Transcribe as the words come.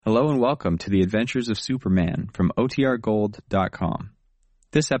Hello and welcome to the Adventures of Superman from OTRGold.com.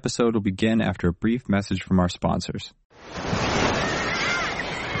 This episode will begin after a brief message from our sponsors.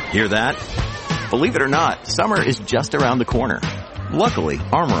 Hear that? Believe it or not, summer is just around the corner. Luckily,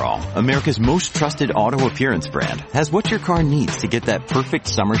 Armor All, America's most trusted auto appearance brand, has what your car needs to get that perfect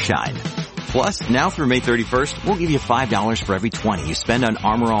summer shine. Plus, now through May 31st, we'll give you $5 for every $20 you spend on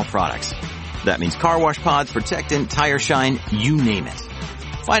Armor All products. That means car wash pods, protectant, tire shine, you name it.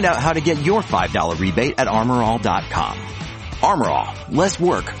 Find out how to get your $5 rebate at ArmorAll.com. Armor All. Less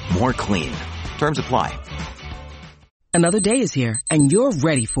work, more clean. Terms apply. Another day is here, and you're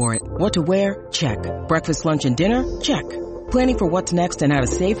ready for it. What to wear? Check. Breakfast, lunch, and dinner? Check. Planning for what's next and how to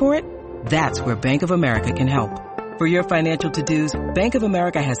save for it? That's where Bank of America can help. For your financial to-dos, Bank of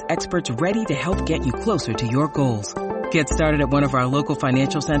America has experts ready to help get you closer to your goals. Get started at one of our local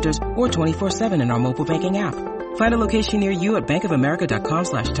financial centers or 24/7 in our mobile banking app. Find a location near you at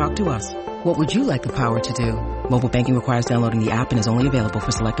bankofamerica.com/talktous. What would you like the power to do? Mobile banking requires downloading the app and is only available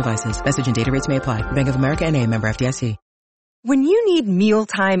for select devices. Message and data rates may apply. Bank of America N.A., member FDIC. When you need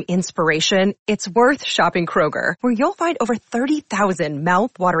mealtime inspiration, it's worth shopping Kroger, where you'll find over 30,000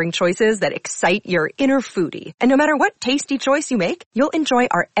 mouth-watering choices that excite your inner foodie. And no matter what tasty choice you make, you'll enjoy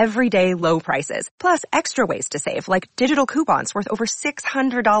our everyday low prices, plus extra ways to save, like digital coupons worth over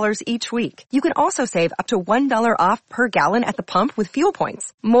 $600 each week. You can also save up to $1 off per gallon at the pump with fuel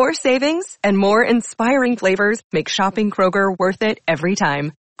points. More savings and more inspiring flavors make shopping Kroger worth it every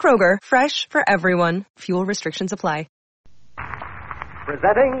time. Kroger, fresh for everyone. Fuel restrictions apply.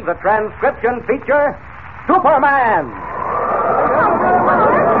 Presenting the transcription feature, Superman!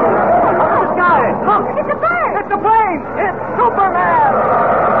 Guys, look! It's a bird! It's a plane! It's Superman!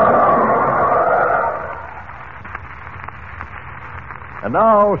 And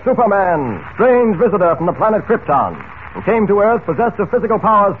now, Superman, strange visitor from the planet Krypton, who came to Earth possessed of physical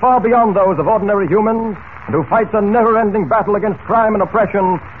powers far beyond those of ordinary humans, and who fights a never-ending battle against crime and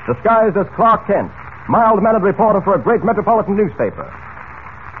oppression, disguised as Clark Kent, mild-mannered reporter for a great metropolitan newspaper.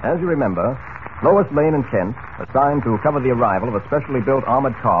 As you remember, Lois Lane and Kent, assigned to cover the arrival of a specially built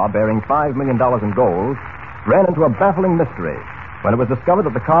armored car bearing $5 million in gold, ran into a baffling mystery when it was discovered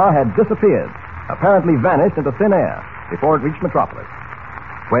that the car had disappeared, apparently vanished into thin air before it reached Metropolis.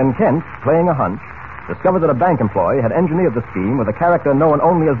 When Kent, playing a hunch, discovered that a bank employee had engineered the scheme with a character known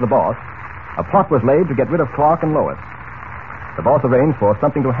only as the Boss, a plot was laid to get rid of Clark and Lois. The Boss arranged for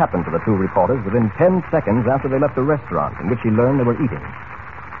something to happen to the two reporters within 10 seconds after they left the restaurant in which he learned they were eating.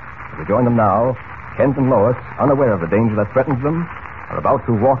 As we join them now, Kent and Lois, unaware of the danger that threatens them, are about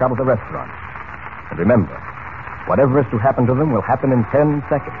to walk out of the restaurant. And remember, whatever is to happen to them will happen in 10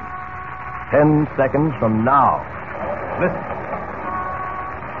 seconds. 10 seconds from now. Listen.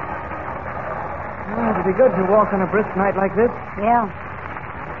 Oh, it'd be good to walk on a brisk night like this. Yeah.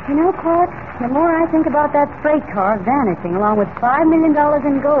 You know, Clark, the more I think about that freight car vanishing along with $5 million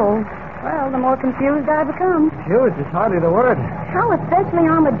in gold, well, the more confused I become. Confused is hardly the word. How a specially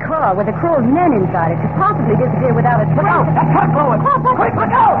armored car with a crew of men inside it could possibly disappear without a trace? Look out! That truck, Lois! Quick,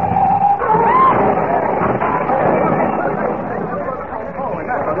 look out!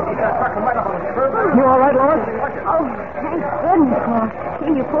 You all right, Lois? Oh, thank goodness, Clark.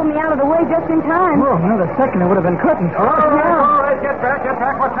 Gee, you pulled me out of the way just in time. Oh, another second, it would have been curtains. All right, get back.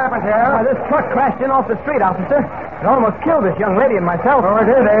 What's happened here? This truck crashed in off the street, officer. It almost killed this young lady and myself. Oh, it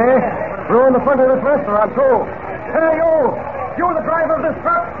did, eh? Ruined the front of this restaurant, too. Hey, you! You the driver of this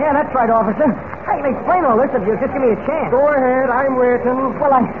truck? Yeah, that's right, officer. I can explain all this if you'll just give me a chance. Go ahead, I'm waiting.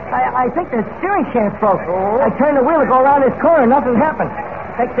 Well, I think the steering shaft broke. Oh? I turned the wheel to go around this corner and nothing happened.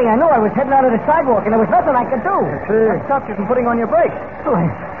 Next thing I know, I was heading out of the sidewalk, and there was nothing I could do. I stopped you from putting on your brakes. Oh,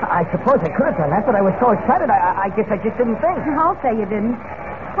 I suppose I could have done that, but I was so excited, I guess I just didn't think. I'll say you didn't.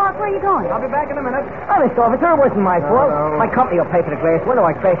 Clark, where are you going? I'll be back in a minute. Honest, officer, it wasn't my fault. My company will pay for the glass window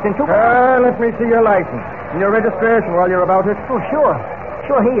I crashed into. Let me see your license and your registration while you're about it. Oh, sure.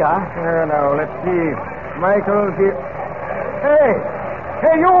 Sure, here you are. Now, let's see. Michael G. Hey,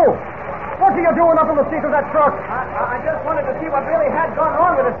 you! What are you doing up in the seat of that truck? I just wanted to see what really had gone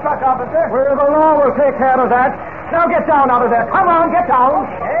wrong with this truck, officer. Well, the law will take care of that. Now get down out of there. Come on, get down.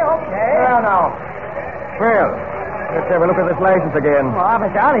 Okay. Now. Well, let's have a look at this license again. Well,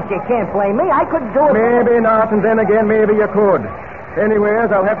 officer, honest, you can't blame me. I couldn't do it. Maybe not, and then again, maybe you could. Anyways,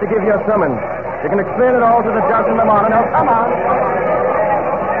 I'll have to give you a summons. You can explain it all to the judge in the morning. Now, come on.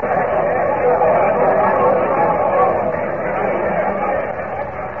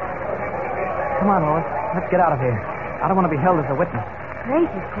 Come on, Lois. Let's get out of here. I don't want to be held as a witness.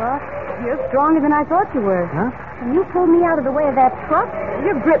 Gracious, Clark. You're stronger than I thought you were. Huh? When you pulled me out of the way of that truck,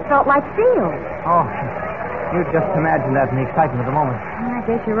 your grip felt like steel. Oh, you just imagine that in the excitement of the moment. I I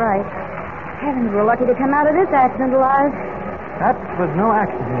guess you're right. Heavens, we're lucky to come out of this accident alive. That was no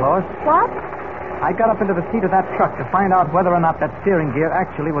accident, Lois. What? I got up into the seat of that truck to find out whether or not that steering gear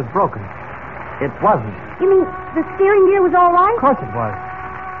actually was broken. It wasn't. You mean the steering gear was all right? Of course it was.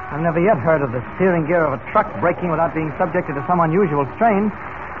 I've never yet heard of the steering gear of a truck breaking without being subjected to some unusual strain.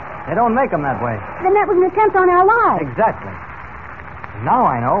 They don't make them that way. Then that was an attempt on our lives. Exactly. Now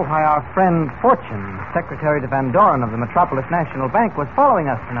I know why our friend Fortune, Secretary de Van Doren of the Metropolis National Bank, was following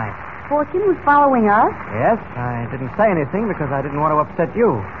us tonight. Fortune was following us? Yes, I didn't say anything because I didn't want to upset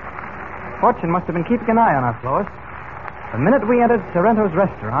you. Fortune must have been keeping an eye on us, Lois. The minute we entered Sorrento's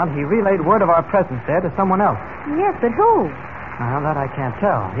restaurant, he relayed word of our presence there to someone else. Yes, but who? Well, that I can't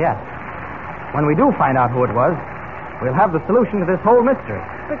tell yet. When we do find out who it was, we'll have the solution to this whole mystery.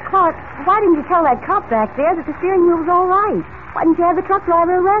 But, Clark, why didn't you tell that cop back there that the steering wheel was all right? Why didn't you have the truck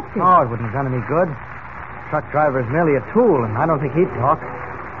driver arrested? Oh, it wouldn't have done any good. The truck driver is merely a tool, and I don't think he'd talk.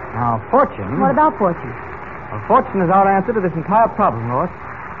 Now, Fortune... What about Fortune? Well, Fortune is our answer to this entire problem, Lois.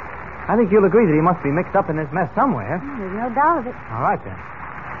 I think you'll agree that he must be mixed up in this mess somewhere. There's no doubt of it. All right, then.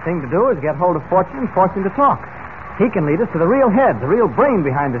 The thing to do is get hold of Fortune and force him to talk. He can lead us to the real head, the real brain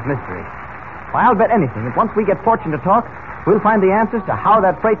behind this mystery. Why, I'll bet anything that once we get Fortune to talk, we'll find the answers to how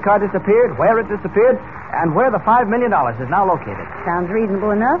that freight car disappeared, where it disappeared, and where the $5 million is now located. Sounds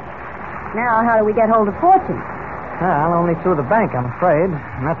reasonable enough. Now, how do we get hold of Fortune? Well, only through the bank, I'm afraid.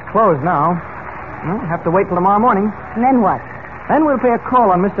 And that's closed now. We'll have to wait till tomorrow morning. And then what? Then we'll pay a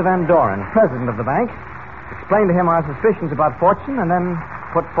call on Mr. Van Doren, president of the bank, explain to him our suspicions about Fortune, and then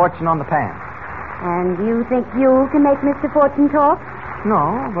put Fortune on the pan. And you think you can make Mr. Fortune talk?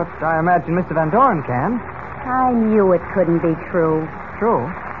 No, but I imagine Mr. Van Doren can. I knew it couldn't be true. True?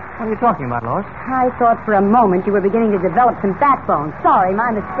 What are you talking about, Lois? I thought for a moment you were beginning to develop some backbone. Sorry, my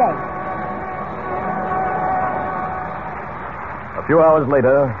mistake. A few hours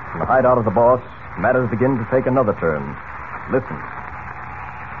later, in the hideout of the boss, matters begin to take another turn. Listen.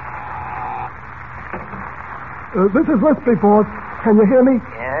 This is Lisby, boss. Can you hear me?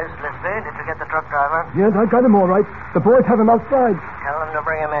 Yes, Lisby. Did you get the truck driver? Yes, I got him all right. The boys have him outside. Tell them to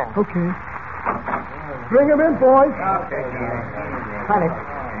bring him in. Okay. Bring him in, boys.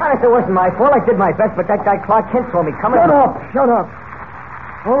 Honest, it wasn't my fault. I did my best, but that guy Clark Kent told me coming. Shut up.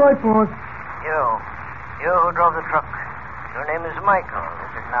 All right, boss. You who drove the truck. Your name is Michael,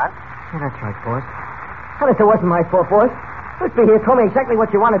 is it not? Yeah, that's right, boss. Honest, it wasn't my fault, boss. Lisby here told me exactly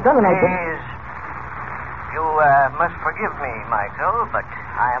what you wanted done, and I did. Please. You must forgive me, Michael, but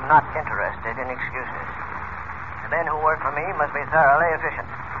I am not interested in excuses. The men who work for me must be thoroughly efficient.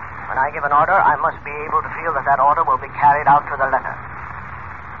 When I give an order, I must be able to feel that order will be carried out to the letter.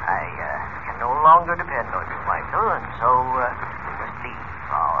 I can no longer depend on you, Michael, and so must leave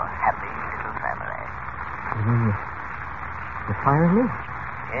our happy little family. You're firing me?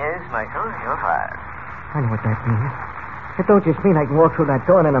 Yes, Michael, you're fired. I know what that means. It don't just mean I can walk through that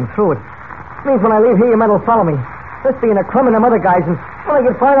door and then I'm through it. It means when I leave here, you men will follow me. This being a crumb and them other guys, and when I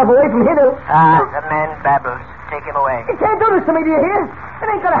get far enough away from here, they'll... The man babbles. Take him away. You can't do this to me, do you hear? It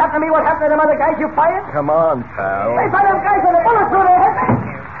ain't gonna happen to me what happened to them other guys you fired. Come on, pal. They find them guys with a bullet through their head.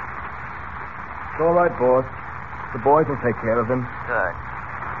 It's all right, boss. The boys will take care of him. Good.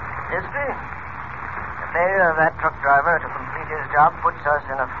 Lisby, the failure of that truck driver to complete his job puts us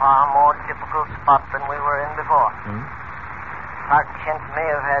in a far more difficult spot than we were in before. Clark Kent may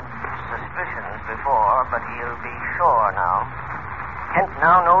have had suspicions before, but he'll be sure now. Kent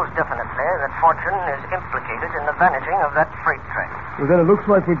now knows definitely that Fortune is implicated in the vanishing of that freight train. Well, then it looks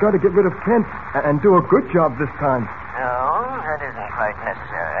like we've got to get rid of Kent and do a good job this time. No, that isn't quite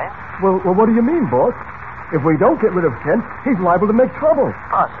necessary. Well, what do you mean, boss? If we don't get rid of Kent, he's liable to make trouble.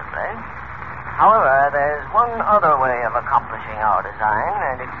 Possibly. However, there's one other way of accomplishing our design,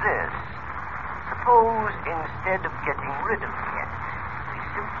 and it's this. Suppose instead of getting rid of Kent, we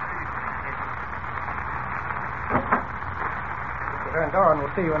simply... Mr. Van Doren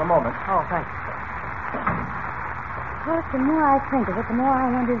will see you in a moment. Oh, thanks. Well, the more I think of it, the more I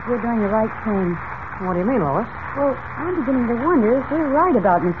wonder if we're doing the right thing. What do you mean, Lois? Well, I'm beginning to wonder if we're right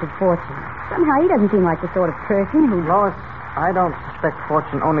about Mr. Fortune. Somehow he doesn't seem like the sort of person who... Lois, I don't suspect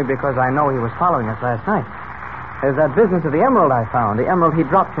Fortune only because I know he was following us last night. There's that business of the emerald I found, the emerald he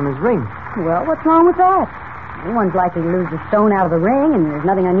dropped from his ring. Well, what's wrong with that? Anyone's likely to lose the stone out of the ring, and there's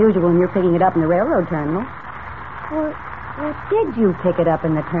nothing unusual when you're picking it up in the railroad terminal. Well, did you pick it up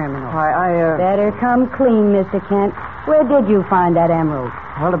in the terminal? Better come clean, Mr. Kent. Where did you find that emerald?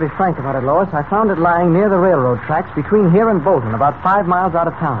 Well, to be frank about it, Lois, I found it lying near the railroad tracks between here and Bolton, about 5 miles out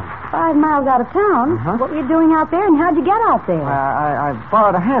of town. 5 miles out of town? Uh-huh. What were you doing out there, and how'd you get out there? I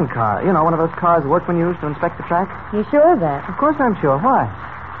borrowed a hand car. You know, one of those cars Workman used to inspect the track. You sure of that? Of course I'm sure. Why?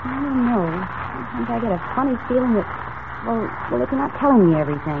 I don't know. Sometimes I get a funny feeling that, well, that you're not telling me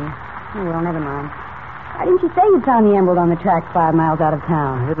everything. Oh, well, never mind. Why didn't you say you'd found the emerald on the track 5 miles out of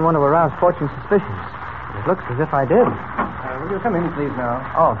town? I didn't want to arouse Fortune's suspicions. It looks as if I did. Will you come in, please, now?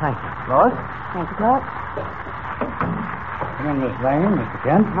 Oh, thank you. Lois? Thank you, Clark. Come in, Miss Lane, Mr.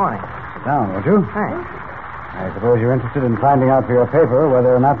 Kent. Good morning. Sit down, won't you? Thanks. I suppose you're interested in finding out for your paper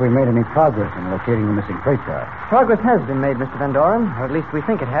whether or not we've made any progress in locating the missing freight car. Progress has been made, Mr. Van Doren, or at least we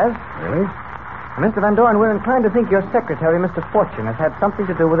think it has. Really? Mr. Van Doren, we're inclined to think your secretary, Mr. Fortune, has had something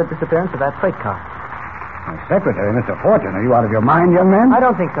to do with the disappearance of that freight car. My secretary, Mr. Fortune, are you out of your mind, young man? I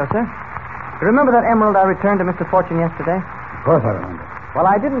don't think so, sir. You remember that emerald I returned to Mr. Fortune yesterday? Of course I remember. Well,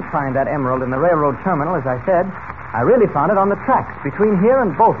 I didn't find that emerald in the railroad terminal, as I said. I really found it on the tracks between here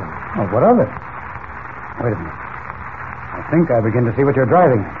and Bolton. Oh, what of it? Wait a minute. I think I begin to see what you're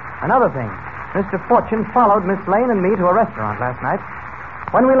driving at. Another thing. Mr. Fortune followed Miss Lane and me to a restaurant last night.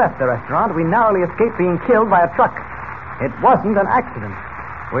 When we left the restaurant, we narrowly escaped being killed by a truck. It wasn't an accident.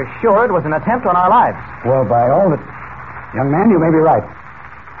 We're sure it was an attempt on our lives. Well, by all that... Young man, you may be right.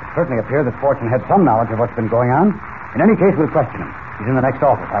 It certainly appears that Fortune had some knowledge of what's been going on. In any case, we'll question him. He's in the next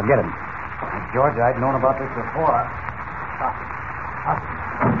office. I'll get him. George, I'd known about this before.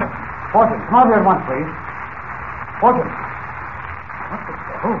 Fortune, come out here at once, please. Fortune. What the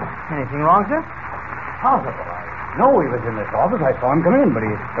devil? Anything wrong, sir? Possible. I know he was in this office. I saw him come in, but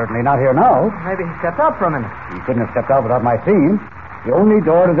he's certainly not here now. Maybe he stepped out for a minute. He couldn't have stepped out without my seeing him. The only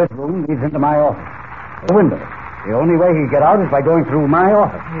door to this room leads into my office. The window. The only way he'd get out is by going through my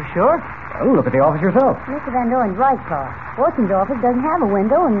office. You sure? Well, look at the office yourself. Mr. Van Doren's right, Clark. Fortune's office doesn't have a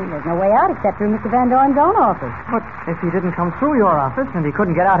window, and there's no way out except through Mr. Van Doren's own office. But if he didn't come through your office and he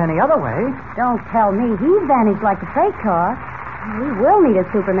couldn't get out any other way... Don't tell me he's vanished like the freight car. We will need a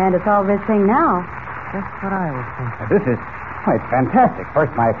Superman to solve this thing now. Just what I was thinking. This is quite fantastic.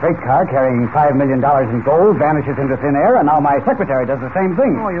 First, my freight car carrying $5 million in gold vanishes into thin air, and now my secretary does the same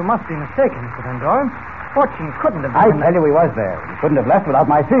thing. Oh, you must be mistaken, Mr. Van Doren. Fortune couldn't have I been... tell you he was there. He couldn't have left without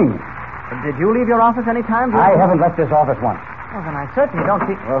my seeing him. Did you leave your office any time? I haven't left this office once. Well, then I certainly don't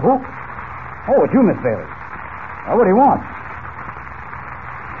see... Who? Oh, it's you, Miss Bailey. Well, what do you want?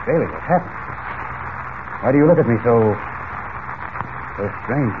 Miss Bailey, what's happened? Why do you look at me so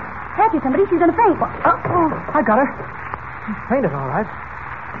strange? Catch you, somebody. She's going to faint. I got her. She fainted, all right.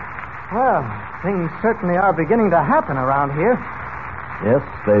 Well, things certainly are beginning to happen around here. Yes,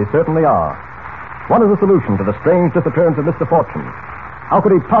 they certainly are. What is the solution to the strange disappearance of Mr. Fortune? How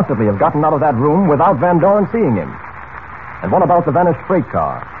could he possibly have gotten out of that room without Van Doren seeing him? And what about the vanished freight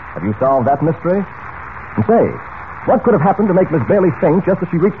car? Have you solved that mystery? And say, what could have happened to make Miss Bailey faint just as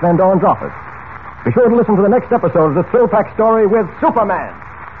she reached Van Doren's office? Be sure to listen to the next episode of the Thrill-Pack story with Superman.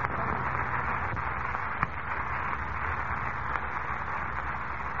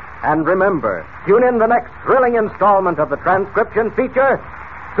 And remember, tune in the next thrilling installment of the transcription feature,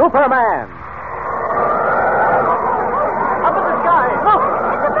 Superman. Up in the sky! Look!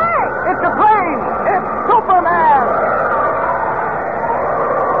 It's a plane! It's a plane! It's Superman!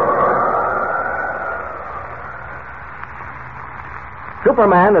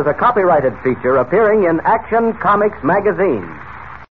 Superman is a copyrighted feature appearing in Action Comics magazine.